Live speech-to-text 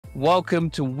Welcome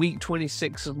to week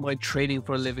 26 of my Trading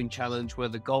for a Living challenge, where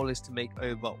the goal is to make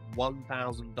over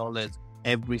 $1,000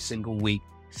 every single week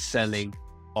selling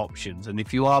options. And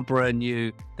if you are brand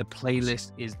new, the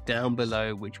playlist is down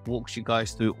below, which walks you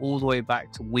guys through all the way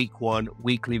back to week one,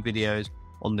 weekly videos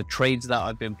on the trades that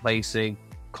I've been placing,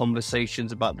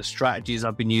 conversations about the strategies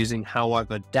I've been using, how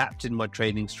I've adapted my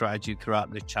trading strategy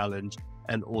throughout the challenge,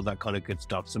 and all that kind of good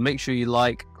stuff. So make sure you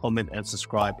like, comment, and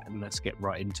subscribe, and let's get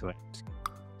right into it.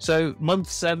 So month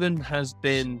 7 has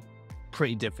been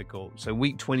pretty difficult. So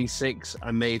week 26,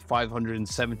 I made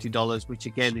 $570, which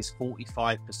again is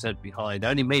 45% behind.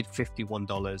 I only made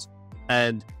 $51.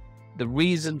 And the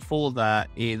reason for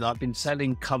that is I've been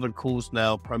selling covered calls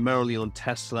now, primarily on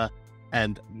Tesla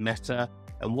and Meta.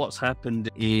 And what's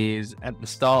happened is at the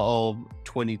start of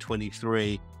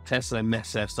 2023, Tesla and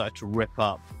Meta have started to rip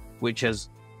up, which has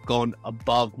gone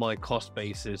above my cost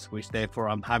basis, which therefore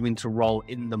I'm having to roll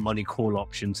in the money call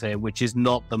options here, which is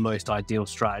not the most ideal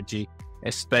strategy,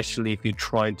 especially if you're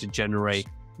trying to generate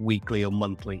weekly or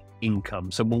monthly income.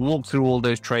 So we'll walk through all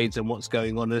those trades and what's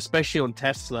going on, and especially on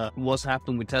Tesla. What's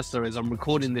happened with Tesla is I'm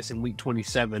recording this in week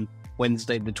 27,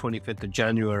 Wednesday, the 25th of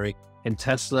January, and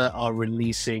Tesla are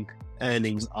releasing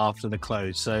earnings after the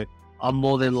close. So I'll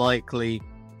more than likely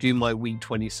do my week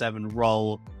 27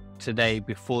 roll today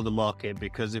before the market,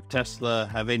 because if Tesla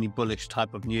have any bullish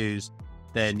type of news,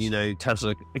 then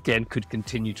Tesla again could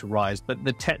continue to rise. But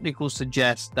the technical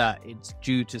suggests that it's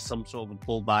due to some sort of a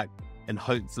pullback, and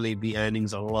hopefully the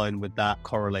earnings are aligned with that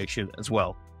correlation as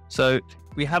well. So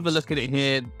we have a look at it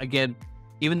here. Again,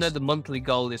 even though the monthly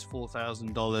goal is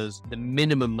 $4,000, the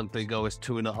minimum monthly goal is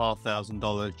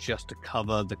 $2,500 just to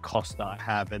cover the cost that I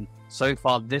have. And so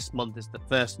far this month is the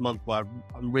first month where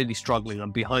I'm really struggling. I'm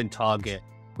behind target.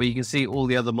 But you can see all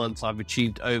the other months I've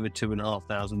achieved over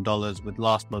 $2,500, with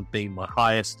last month being my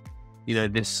highest.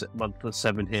 This month of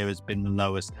 7 here has been the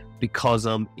lowest because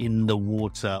I'm in the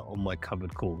water on my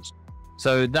covered calls.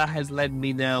 So that has led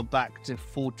me now back to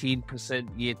 14%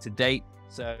 year to date.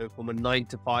 So from a 9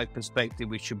 to 5 perspective,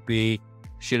 we should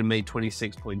have made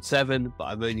 26.7, but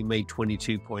I've only made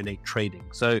 22.8 trading.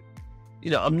 So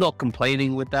I'm not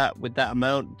complaining with that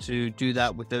amount. To do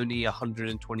that with only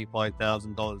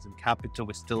 $125,000 in capital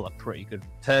is still a pretty good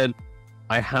return.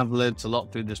 I have learned a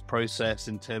lot through this process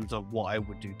in terms of what I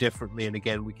would do differently. And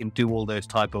again, we can do all those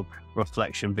type of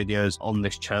reflection videos on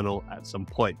this channel at some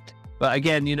point. But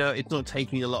again, it's not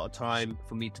taking a lot of time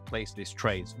for me to place these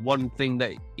trades. One thing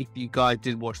that, if you guys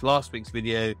did watch last week's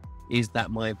video, is that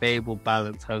my available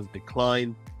balance has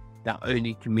declined. That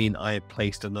only can mean I have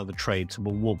placed another trade. So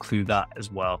we'll walk through that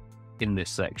as well in this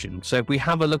section. So if we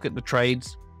have a look at the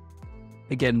trades,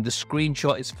 again, the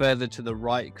screenshot is further to the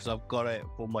right because I've got it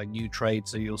for my new trade.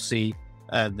 So you'll see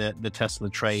the Tesla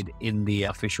trade in the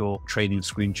official trading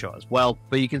screenshot as well.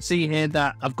 But you can see here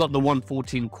that I've got the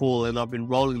 114 call, and I've been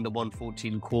rolling the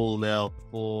 114 call now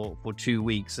for 2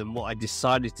 weeks. And what I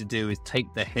decided to do is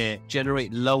take the hit,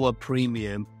 generate lower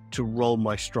premium to roll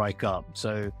my strike up.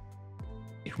 So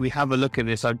if we have a look at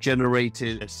this, I've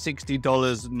generated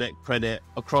 $60 net credit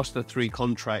across the 3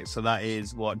 contracts. So that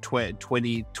is what,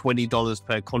 $20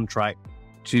 per contract,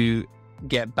 to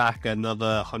get back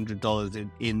another $100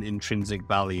 in intrinsic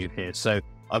value here. So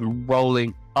I'm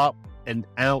rolling up and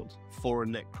out for a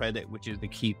net credit, which is the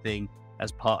key thing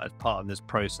as part of this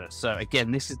process. So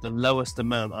again, this is the lowest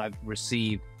amount I've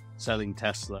received selling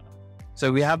Tesla.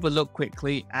 So we have a look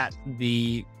quickly at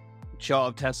the chart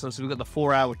of Tesla. So we've got the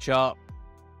 4-hour chart.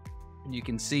 And you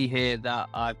can see here that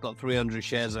I've got 300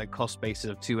 shares at a cost basis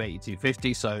of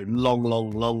 $280.50, so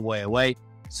long way away.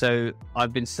 So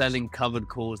I've been selling covered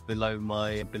calls below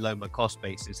my cost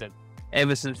basis, and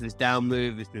ever since this down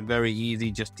move, it's been very easy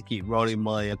just to keep rolling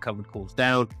my covered calls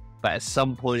down. But at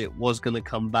some point, it was going to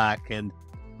come back, and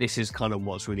this is kind of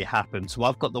what's really happened. So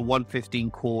I've got the 115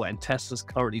 call, and Tesla's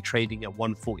currently trading at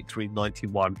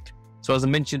 143.91. So as I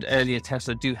mentioned earlier,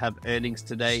 Tesla do have earnings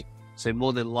today. So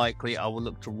more than likely, I will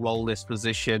look to roll this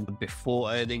position before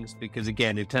earnings, because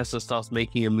again, if Tesla starts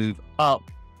making a move up,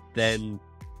 then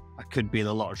I could be in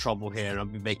a lot of trouble here, and I'll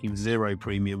be making 0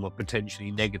 premium or potentially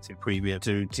negative premium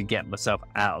to get myself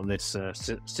out of this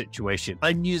situation.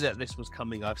 I knew that this was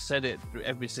coming. I've said it through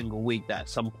every single week that at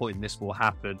some point this will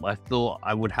happen. I thought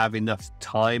I would have enough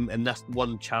time, and that's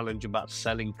one challenge about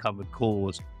selling covered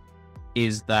calls,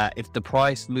 is that if the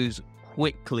price moves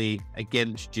quickly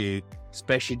against you,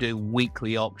 especially doing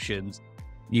weekly options,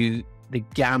 the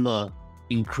gamma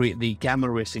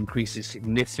risk increases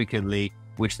significantly,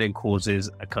 which then causes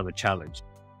a kind of challenge.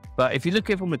 But if you look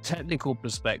at it from a technical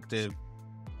perspective,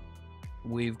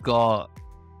 we've got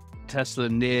Tesla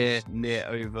near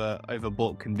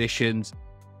overbought conditions.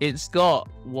 It's got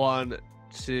 1,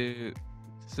 2,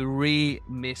 3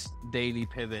 missed daily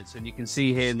pivots, and you can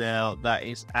see here now that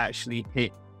it's actually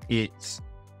hit its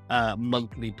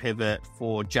monthly pivot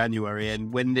for January.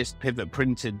 And when this pivot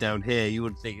printed down here, you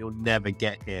would think you'll never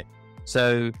get here.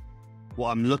 So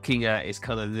what I'm looking at is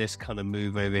kind of this kind of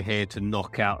move over here to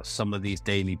knock out some of these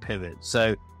daily pivots.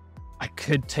 So I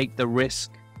could take the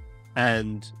risk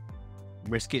and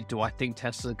risk it. Do I think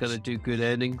Tesla's going to do good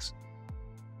earnings?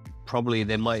 Probably.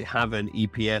 They might have an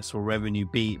EPS or revenue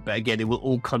beat, but again, it will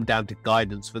all come down to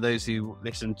guidance. For those who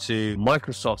listen to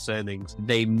Microsoft's earnings,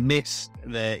 they missed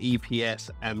their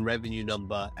EPS and revenue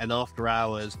number, and after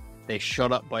hours they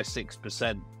shot up by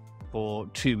 6% for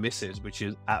 2 misses, which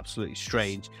is absolutely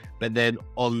strange. But then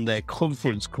on their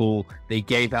conference call, they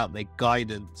gave out their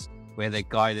guidance, where their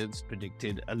guidance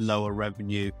predicted a lower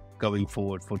revenue going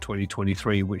forward for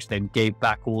 2023, which then gave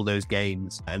back all those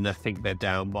gains, and I think they're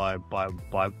down by 1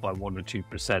 or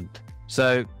 2%.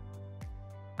 So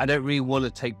I don't really want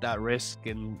to take that risk,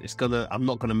 and I'm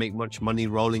not gonna make much money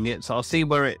rolling it. So I'll see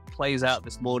where it plays out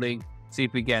this morning, see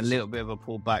if we get a little bit of a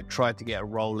pullback, try to get a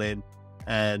roll in,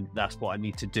 and that's what I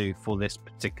need to do for this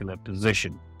particular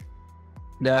position.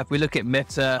 Now, if we look at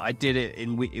Meta, I did it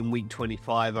in week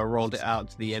 25. I rolled it out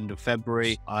to the end of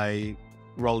February. I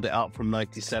rolled it up from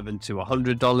 $97 to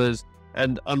 $100,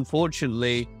 and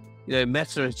unfortunately,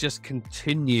 Meta has just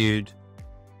continued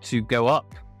to go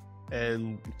up,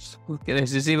 and look at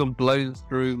this, it's even blown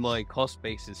through my cost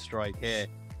basis strike here.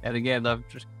 And again,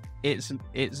 it's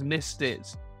missed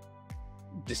its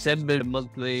December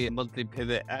monthly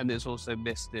pivot, and it's also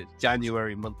missed its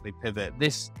January monthly pivot.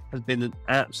 This has been an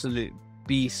absolute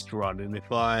beast run, and if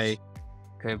I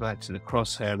go back to the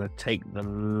crosshair and I take the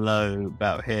low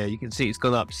about here, you can see it's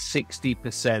gone up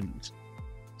 60%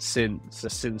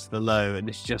 since the low, and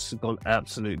it's just gone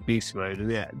absolute beast mode.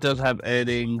 And yeah, it does have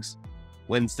earnings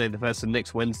Wednesday the 1st, and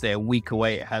next Wednesday, a week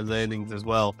away, it has earnings as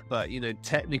well. But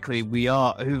technically we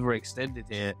are overextended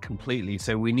here completely,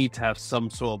 so we need to have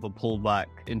some sort of a pullback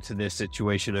into this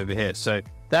situation over here. So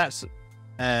that's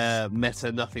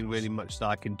Meta. Nothing really much that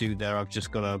I can do there. I've just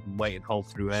got to wait and hold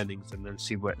through earnings and then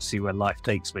see where life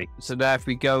takes me. So now if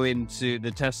we go into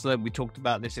the Tesla, we talked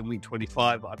about this in week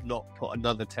 25. I've not put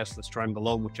another Tesla strangle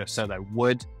on, which I said I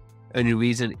would. Only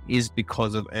reason is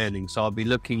because of earnings. So I'll be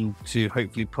looking to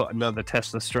hopefully put another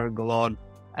Tesla strangle on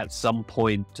at some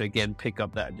point to again pick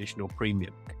up that additional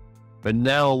premium. But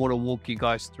now I want to walk you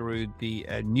guys through the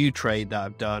new trade that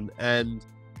I've done, and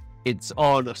it's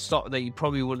on a stock that you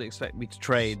probably wouldn't expect me to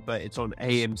trade, but it's on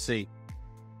AMC.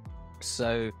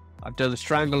 So I've done a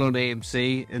strangle on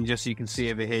AMC, and just so you can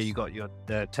see over here, you got your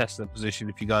Tesla position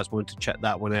if you guys want to check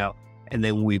that one out. And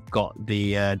then we've got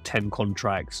the 10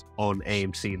 contracts on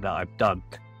AMC that I've done.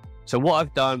 So what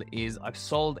I've done is I've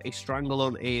sold a strangle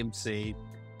on AMC,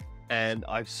 and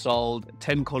I've sold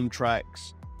 10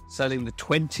 contracts, selling the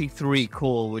 23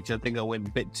 call, which I think I went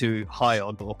a bit too high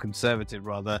on, or conservative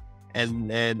rather.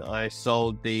 And then I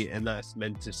sold and that's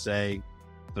meant to say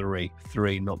 3,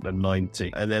 not the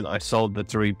 90. And then I sold the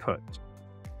 3 put.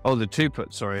 Oh, the 2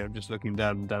 put, sorry, I'm just looking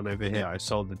down over here. I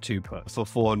sold the 2 put for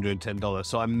 $410.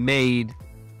 So I made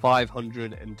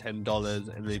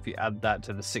 $510. And if you add that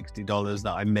to the $60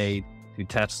 that I made to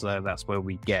Tesla, that's where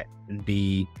we get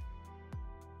the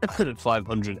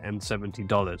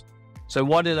 $570. So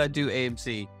why did I do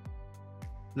AMC?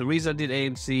 The reason I did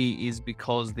AMC is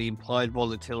because the implied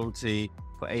volatility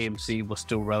for AMC was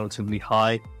still relatively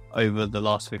high over the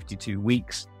last 52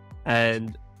 weeks,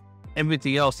 and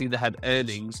everything else either had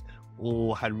earnings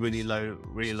or had really low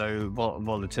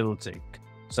volatility.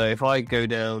 So if I go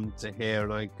down to here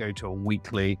and I go to a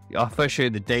weekly, I'll first show you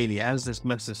the daily. It has this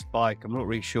massive spike. I'm not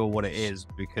really sure what it is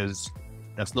because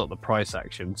that's not the price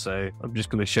action. So I'm just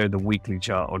going to show the weekly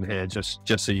chart on here just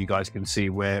so you guys can see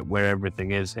where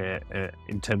everything is here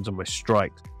in terms of my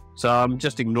strikes. So I'm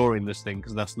just ignoring this thing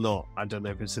because that's not, I don't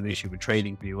know if it's an issue with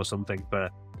TradingView or something,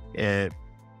 but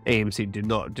AMC did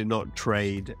not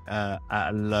trade at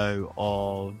a low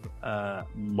of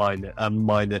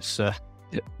minus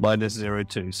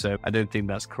 0.2. So I don't think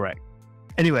that's correct.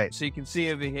 Anyway, so you can see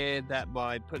over here that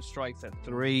my put strike's at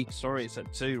 3. Sorry, it's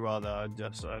at 2 rather. I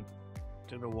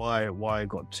don't know why I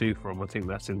got 2 from. I think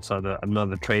that's inside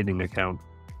another trading account.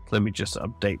 Let me just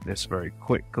update this very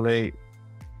quickly.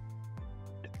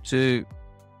 2.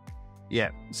 Yeah,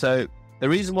 so the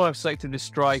reason why I've selected this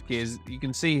strike is you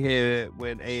can see here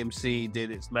when AMC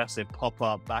did its massive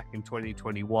pop-up back in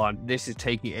 2021, this is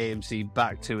taking AMC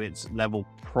back to its level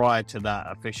prior to that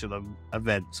official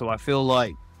event. So I feel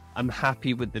like I'm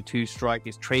happy with the 2 strike.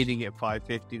 It's trading at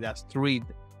 $5.50. That's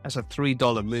a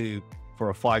 $3 move for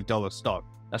a $5 stock.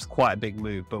 That's quite a big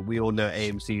move, but we all know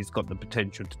AMC's got the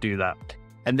potential to do that.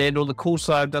 And then on the call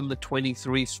side, I've done the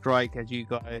 23 strike, as you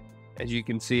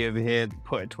can see over here,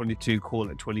 put at 22, call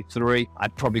at 23. I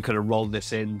probably could have rolled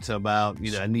this into about,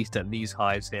 at least at these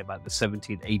highs here, about the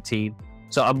 17, 18.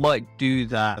 So I might do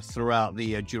that throughout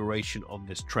the duration of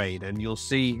this trade. And you'll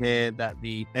see here that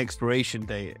the expiration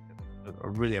date, I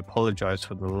really apologize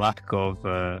for the lack of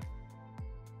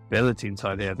ability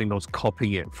inside here. I think I was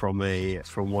copying it from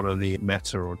one of the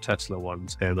Meta or Tesla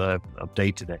ones, and I've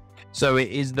updated it. So it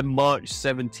is the March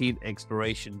 17th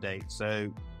expiration date.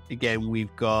 So again,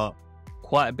 we've got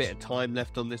quite a bit of time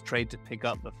left on this trade to pick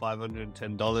up the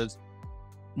 $510.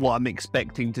 What I'm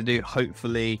expecting to do,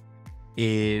 hopefully,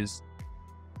 is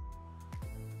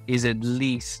at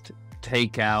least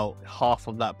take out half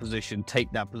of that position,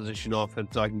 take that position off, and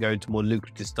so I can go into more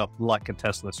lucrative stuff like a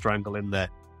Tesla strangle in there.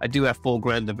 I do have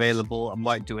 $4,000 available. I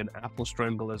might do an Apple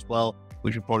strangle as well,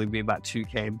 which would probably be about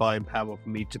 2K in buying power for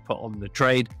me to put on the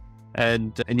trade.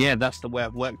 And yeah, that's the way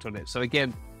I've worked on it. So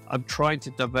again, I'm trying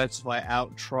to diversify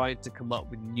out, trying to come up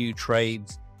with new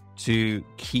trades to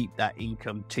keep that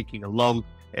income ticking along.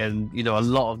 And a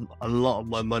lot of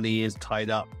my money is tied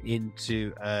up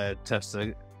into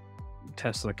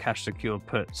Tesla cash secure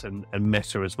puts and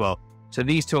Meta as well. So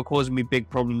these two are causing me big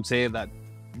problems here that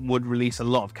would release a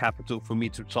lot of capital for me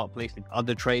to start placing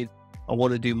other trades. I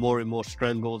want to do more and more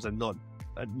strangles and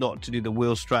not to do the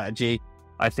wheel strategy.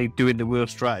 I think doing the wheel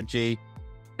strategy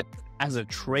as a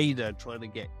trader trying to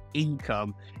get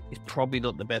income is probably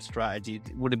not the best strategy.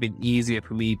 It would have been easier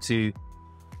for me to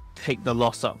take the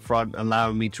loss up front,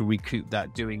 allowing me to recoup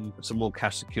that doing some more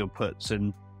cash secure puts,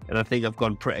 and I think I've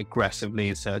gone pretty aggressively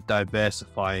instead of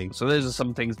diversifying. So those are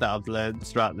some things that I've learned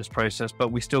throughout this process,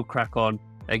 but we still crack on.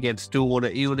 Again, still want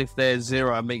to, even if there's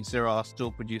zero, I make zero, I'll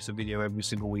still produce a video every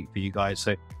single week for you guys.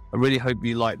 So I really hope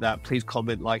you like that. Please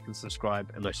comment, like, and subscribe,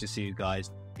 and I shall see you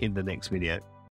guys in the next video.